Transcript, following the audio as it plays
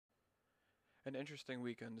An interesting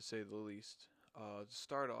weekend to say the least. To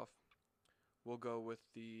start off, we'll go with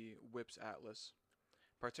the Whips Atlas.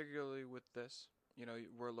 Particularly with this,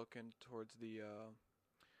 we're looking towards the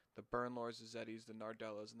Bernlors, the Zettys, the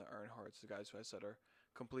Nardellas, and the Earnhardts, the guys who I said are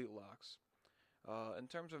complete locks. In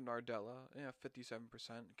terms of Nardella, yeah, 57%,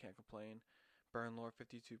 can't complain. Bernlor,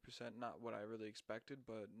 52%, not what I really expected,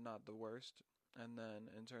 but not the worst. And then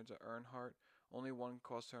in terms of Earnhardt, only one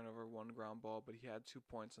cause turnover, one ground ball, but he had 2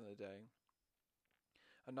 points in the day.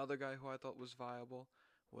 Another guy who I thought was viable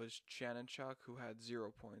was Chanenchuk, who had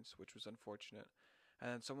 0 points, which was unfortunate.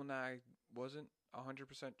 And then someone that I wasn't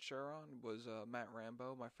 100% sure on was Matt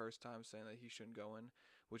Rambo. My first time saying that he shouldn't go in,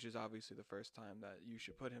 which is obviously the first time that you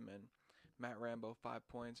should put him in. Matt Rambo, 5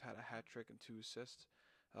 points, had a hat trick and 2 assists,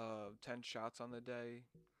 10 shots on the day.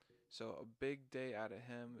 So a big day out of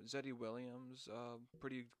him. Zeddy Williams,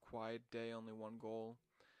 pretty quiet day, only 1 goal.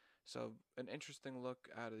 So an interesting look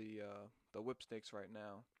out of the Whipsnakes right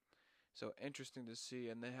now. So interesting to see,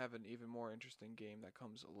 and they have an even more interesting game that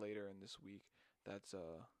comes later in this week. That's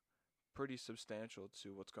pretty substantial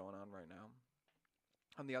to what's going on right now.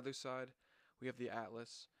 On the other side, we have the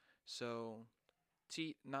Atlas. So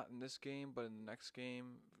Teat not in this game, but in the next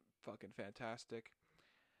game, fucking fantastic.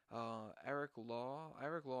 Eric Law, I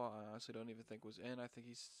honestly don't even think was in. I think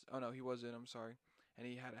he's. Oh no, he was in. I'm sorry, and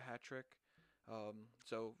he had a hat trick.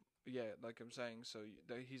 So yeah, like I'm saying, so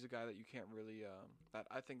he's a guy that you can't really. That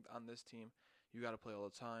I think on this team, you got to play all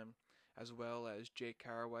the time, as well as Jake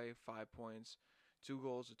Caraway, 5 points, 2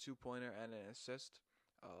 goals, a 2 pointer, and an assist.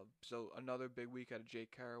 So another big week out of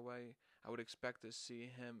Jake Caraway. I would expect to see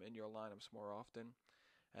him in your lineups more often.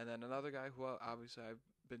 And then another guy who obviously I've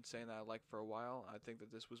been saying that I like for a while. I think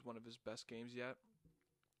that this was one of his best games yet.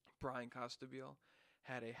 Brian Costabile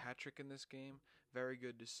had a hat trick in this game. Very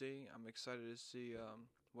good to see. I'm excited to see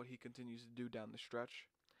what he continues to do down the stretch.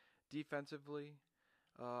 Defensively,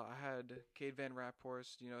 I had Cade Van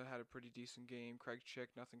Raphorst, had a pretty decent game. Craig Chick,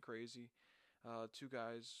 nothing crazy. Two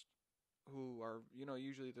guys who are,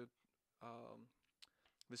 usually um,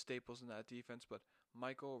 the staples in that defense. But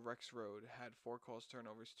Michael Rexroad had 4 calls,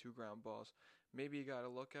 turnovers, 2 ground balls. Maybe you got to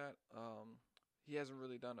look at. He hasn't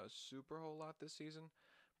really done a super whole lot this season,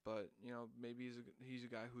 but maybe he's a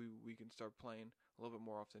guy who we can start playing a little bit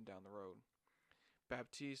more often down the road.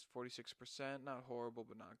 Baptiste 46%, not horrible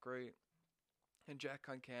but not great. And Jack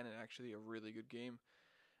Concannon actually a really good game.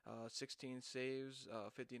 16 saves,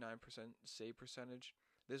 59% save percentage.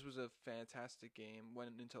 This was a fantastic game.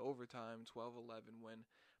 Went into overtime, 12-11 win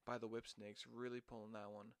by the Whipsnakes, really pulling that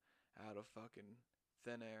one out of fucking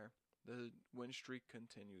thin air. The win streak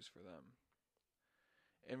continues for them.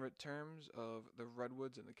 In terms of the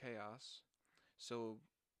Redwoods and the Chaos, so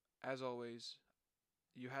as always,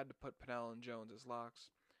 you had to put Pennell and Jones as locks.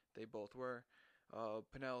 They both were.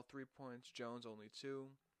 Pennell 3 points, Jones only two.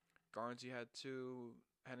 Garnsey had two.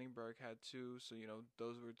 Henningberg had two. So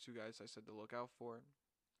those were two guys I said to look out for.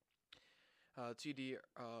 TD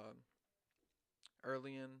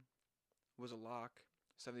Earlian was a lock,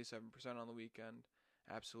 77% on the weekend.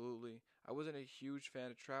 Absolutely. I wasn't a huge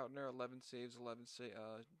fan of Troutner. 11 saves, 11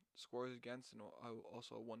 scores against, and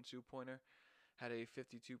also a 1-2 pointer. Had a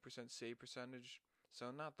 52% save percentage.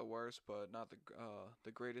 So not the worst, but not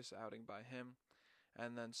the greatest outing by him.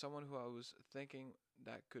 And then someone who I was thinking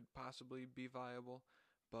that could possibly be viable,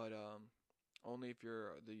 but only if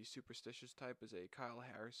you're the superstitious type, is a Kyle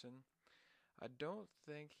Harrison. I don't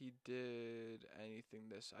think he did anything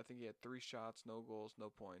this. I think he had 3 shots, no goals, no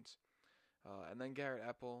points. And then Garrett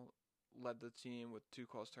Epple led the team with 2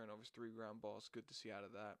 calls, turnovers, 3 ground balls. Good to see out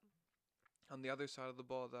of that. On the other side of the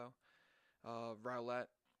ball, though, Rowlett,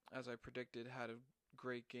 as I predicted, had a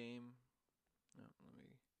great game. Let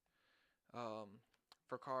me.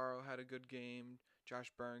 Fracaro had a good game.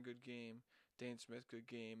 Josh Byrne, good game. Dane Smith, good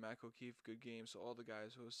game. Matt O'Keefe, good game. So all the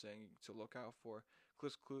guys who I was saying to look out for.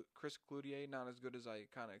 Chris Cloutier, not as good as I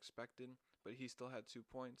kind of expected, but he still had 2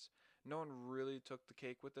 points. No one really took the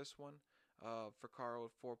cake with this one. Fracaro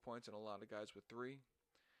with 4 points and a lot of guys with three.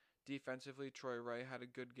 Defensively, Troy Ray had a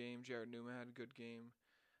good game. Jared Newman had a good game.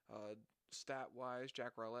 Uh, Stat-wise,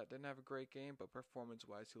 Jack Rowlett didn't have a great game, but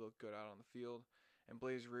performance-wise, he looked good out on the field. And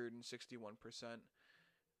Blaze Reardon, 61%.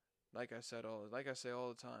 Like I say all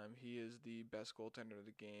the time, he is the best goaltender of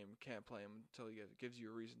the game. Can't play him until he gives you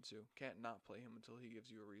a reason to. Can't not play him until he gives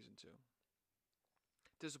you a reason to.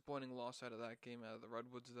 Disappointing loss out of that game out of the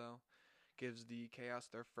Redwoods though. Gives the Chaos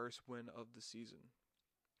their first win of the season.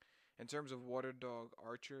 In terms of Water Dog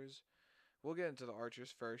Archers, we'll get into the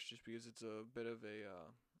Archers first, just because it's a bit of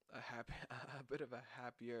a happy, a bit of a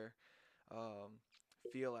happier um,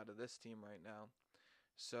 feel out of this team right now.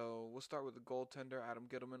 So we'll start with the goaltender, Adam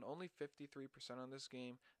Gittleman. Only 53% on this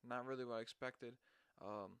game. Not really what I expected.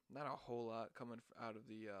 Not a whole lot coming out of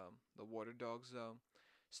the Water Dogs though.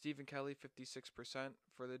 Stephen Kelly, 56%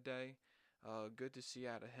 for the day. Good to see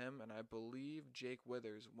out of him, and I believe Jake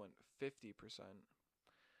Withers went 50%.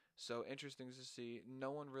 So interesting to see.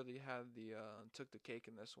 No one really had the took the cake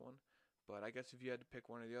in this one, but I guess if you had to pick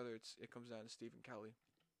one or the other, it comes down to Stephen Kelly.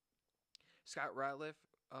 Scott Ratliff,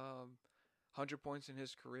 100 points in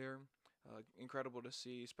his career. Incredible to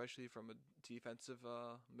see, especially from a defensive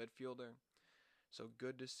midfielder. So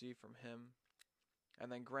good to see from him.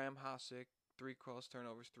 And then Graham Hosick, 3 cross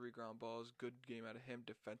turnovers, 3 ground balls. Good game out of him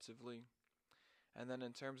defensively. And then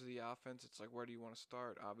in terms of the offense, it's like, where do you want to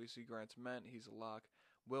start? Obviously, Grant's meant he's a lock.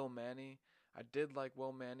 Will Manny, I did like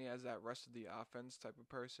Will Manny as that rest of the offense type of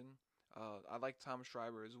person. I like Tom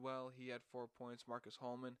Schreiber as well. He had 4 points. Marcus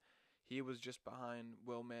Holman, he was just behind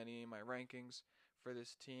Will Manny in my rankings for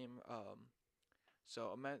this team.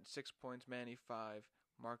 So I meant 6 points, Manny 5,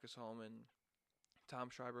 Marcus Holman, Tom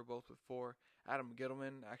Schreiber both with 4. Adam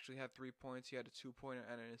Gittleman actually had 3 points. He had a 2 pointer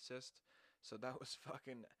and an assist. So that was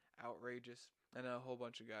fucking outrageous. And a whole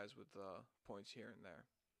bunch of guys with points here and there.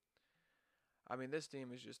 I mean, this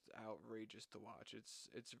team is just outrageous to watch.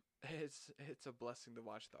 It's a blessing to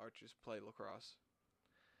watch the Archers play lacrosse.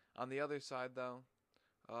 On the other side, though,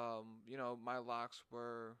 my locks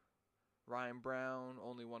were Ryan Brown,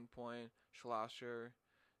 only 1 point, Schlosser,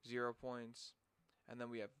 0 points, and then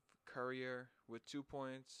we have Courier with 2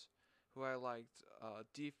 points, who I liked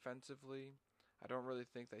defensively. I don't really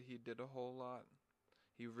think that he did a whole lot.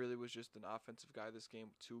 He really was just an offensive guy this game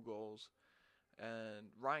with 2 goals. And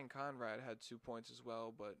Ryan Conrad had 2 points as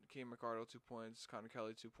well, but Keem Ricardo 2 points, Connor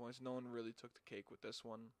Kelly 2 points. No one really took the cake with this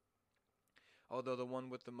one. Although the one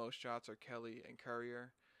with the most shots are Kelly and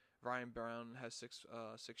Courier. Ryan Brown has six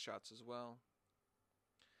shots as well.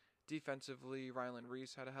 Defensively, Ryland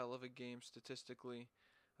Reese had a hell of a game statistically.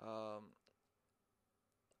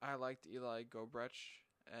 I liked Eli Gobrecht,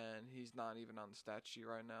 and he's not even on the stat sheet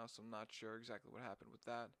right now, so I'm not sure exactly what happened with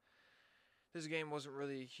that. This game wasn't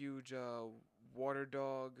really a huge water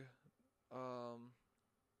dog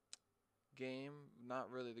game.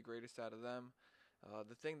 Not really the greatest out of them.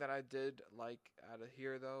 The thing that I did like out of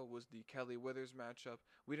here, though, was the Kelly Withers matchup.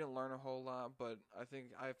 We didn't learn a whole lot, but I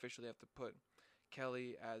think I officially have to put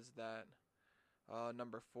Kelly as that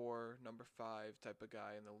number 4, number 5 type of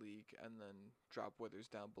guy in the league, and then drop Withers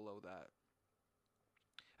down below that.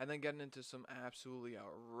 And then getting into some absolutely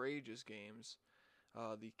outrageous games.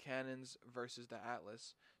 The Cannons versus the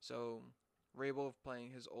Atlas. So Rabel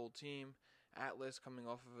playing his old team, Atlas coming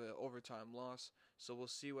off of an overtime loss. So we'll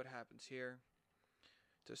see what happens here.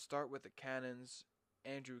 To start with the Cannons,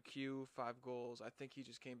 Andrew Q 5 goals. I think he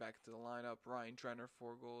just came back into the lineup. Ryan Drenner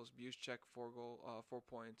 4 goals. Buszczek 4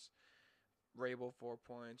 points. Rabel 4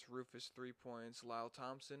 points. Rufus 3 points. Lyle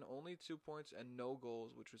Thompson only 2 points and no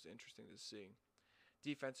goals, which was interesting to see.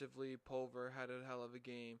 Defensively, Pulver had a hell of a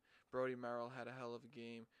game. Brody Merrill had a hell of a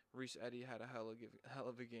game. Reese Eddy had a hell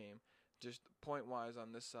of a game. Just point-wise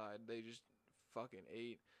on this side, they just fucking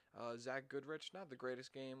ate. Zach Goodrich, not the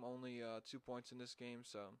greatest game. Only 2 points in this game,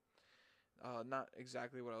 so not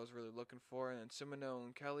exactly what I was really looking for. And then Simoneau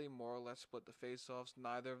and Kelly more or less split the face-offs.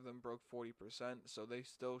 Neither of them broke 40%, so they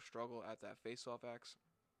still struggle at that face-off X.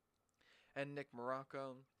 And Nick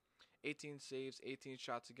Morocco, 18 saves, 18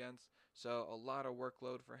 shots against. So a lot of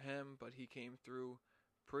workload for him, but he came through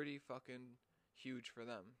pretty fucking huge for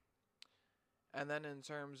them. And then in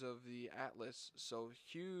terms of the Atlas, so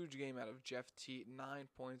huge game out of Jeff Teat, 9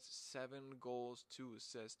 points, 7 goals, 2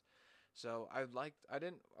 assists. So I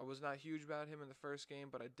was not huge about him in the first game,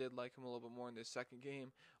 but I did like him a little bit more in the second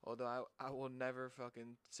game. Although I will never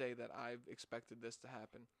fucking say that I expected this to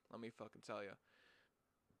happen. Let me fucking tell you.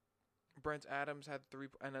 Brent Adams had 3,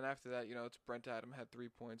 and then after that, it's Brent Adams had 3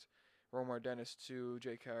 points. Romar Dennis 2,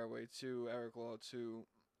 Jay Caraway 2, Eric Law 2,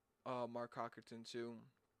 Mark Hockerton 2.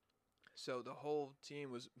 So the whole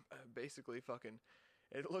team was basically fucking.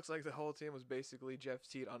 It looks like the whole team was basically Jeff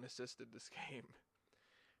Teat unassisted this game.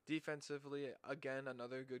 Defensively, again,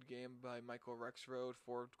 another good game by Michael Rexroad.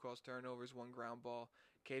 4 cross turnovers, 1 ground ball.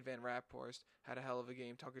 Cade Van Raphorst had a hell of a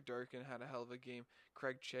game. Tucker Durkin had a hell of a game.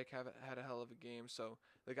 Craig Chick had a hell of a game. So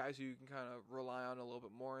the guys who you can kind of rely on a little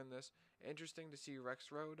bit more in this. Interesting to see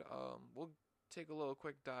Rexroad. We'll take a little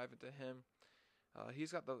quick dive into him.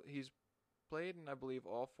 He's played in, I believe,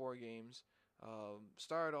 all 4 games.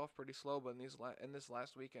 Started off pretty slow, but in this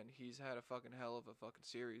last weekend, he's had a fucking hell of a fucking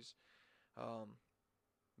series.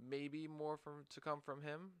 Maybe more to come from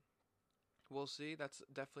him. We'll see. That's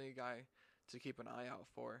definitely a guy to keep an eye out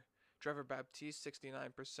for. Trevor Baptiste,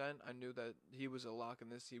 69%. I knew that he was a lock in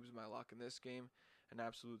this. He was my lock in this game, an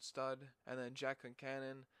absolute stud. And then Jack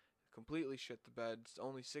Concannon completely shit the bed.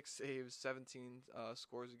 Only 6 saves, 17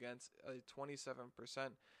 scores against,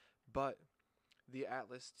 27%. But the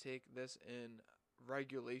Atlas take this in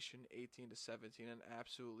regulation 18-17, an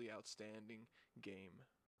absolutely outstanding game.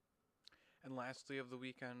 And lastly of the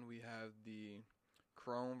weekend, we have the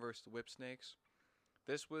Chrome versus the Whipsnakes.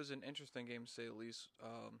 This was an interesting game to say the least.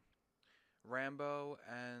 Rambo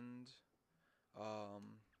and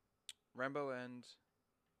Rambo and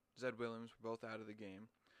Zed Williams were both out of the game,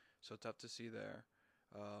 so tough to see there.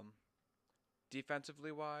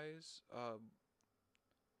 Defensively wise,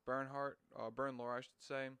 Bernlohr, I should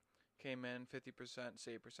say, came in 50%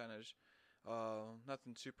 save percentage.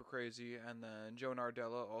 Nothing super crazy. And then Joe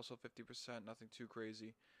Nardella, also 50%, nothing too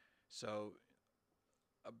crazy. So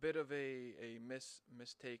a bit of a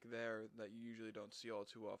mistake there that you usually don't see all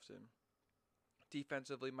too often.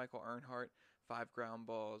 Defensively, Michael Earnhardt, 5 ground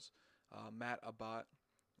balls. Matt Abbott,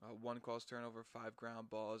 1 cause turnover, 5 ground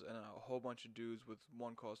balls, and a whole bunch of dudes with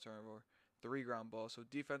 1 cause turnover, 3 ground balls. So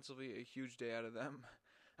defensively, a huge day out of them.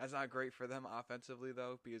 That's not great for them offensively,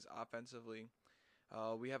 though, because offensively,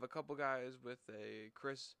 we have a couple guys with a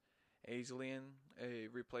Chris Aizlian, a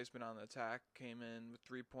replacement on the attack, came in with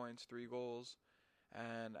 3 points, 3 goals.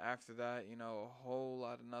 And after that, a whole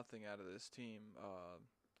lot of nothing out of this team.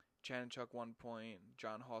 Chanchuk 1 point,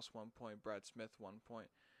 John Haas 1 point, Brad Smith 1 point,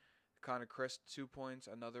 Connor Christ 2 points,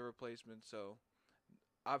 another replacement. So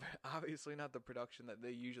obviously not the production that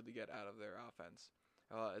they usually get out of their offense,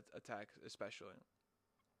 attack especially.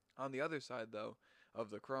 On the other side, though,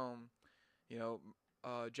 of the Chrome,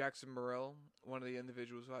 Jackson Morrill, one of the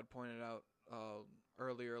individuals who I had pointed out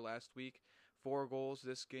earlier last week, 4 goals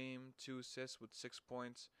this game, 2 assists with 6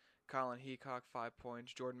 points. Colin Heacock, 5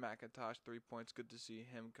 points. Jordan McIntosh, 3 points. Good to see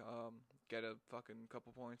him get a fucking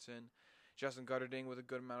couple points in. Justin Gutterding with a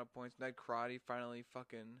good amount of points. Ned Crotty finally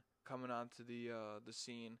fucking coming onto the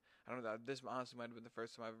scene. I don't know. This honestly might have been the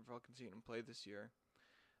first time I've ever fucking seen him play this year.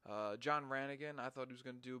 John Rannigan, I thought he was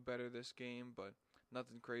going to do better this game, but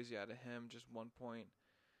nothing crazy out of him. Just 1 point.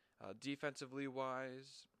 Defensively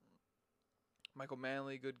wise, Michael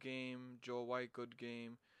Manley, good game. Joel White, good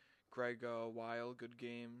game. Greg Weil, good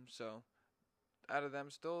game. So out of them,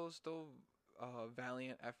 still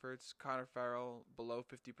valiant efforts. Connor Farrell below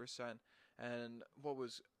 50%, and what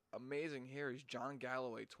was amazing here is John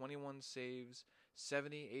Galloway, 21 saves,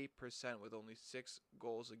 78% with only 6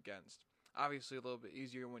 goals against. Obviously, a little bit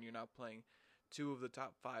easier when you're not playing 2 of the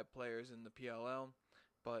top 5 players in the PLL,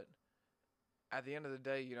 but at the end of the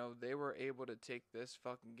day, they were able to take this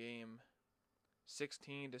fucking game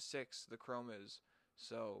 16-6. The Chrome is.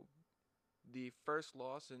 So the first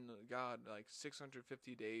loss in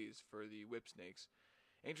 650 days for the Whipsnakes.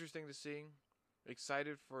 Interesting to see.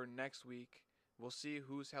 Excited for next week. We'll see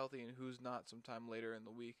who's healthy and who's not sometime later in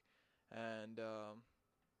the week. And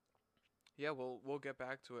we'll get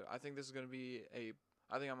back to it. I think this is going to be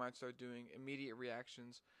I think I might start doing immediate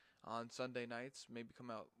reactions on Sunday nights. Maybe come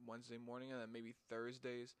out Wednesday morning, and then maybe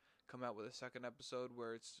Thursdays come out with a second episode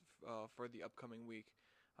where it's for the upcoming week.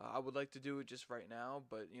 I would like to do it just right now,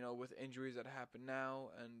 but with injuries that happen now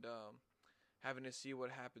and having to see what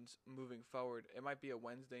happens moving forward, it might be a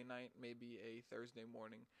Wednesday night, maybe a Thursday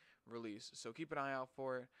morning release. So keep an eye out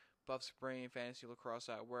for it. Buff Spring, Fantasy Lacrosse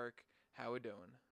at Work. How we doing?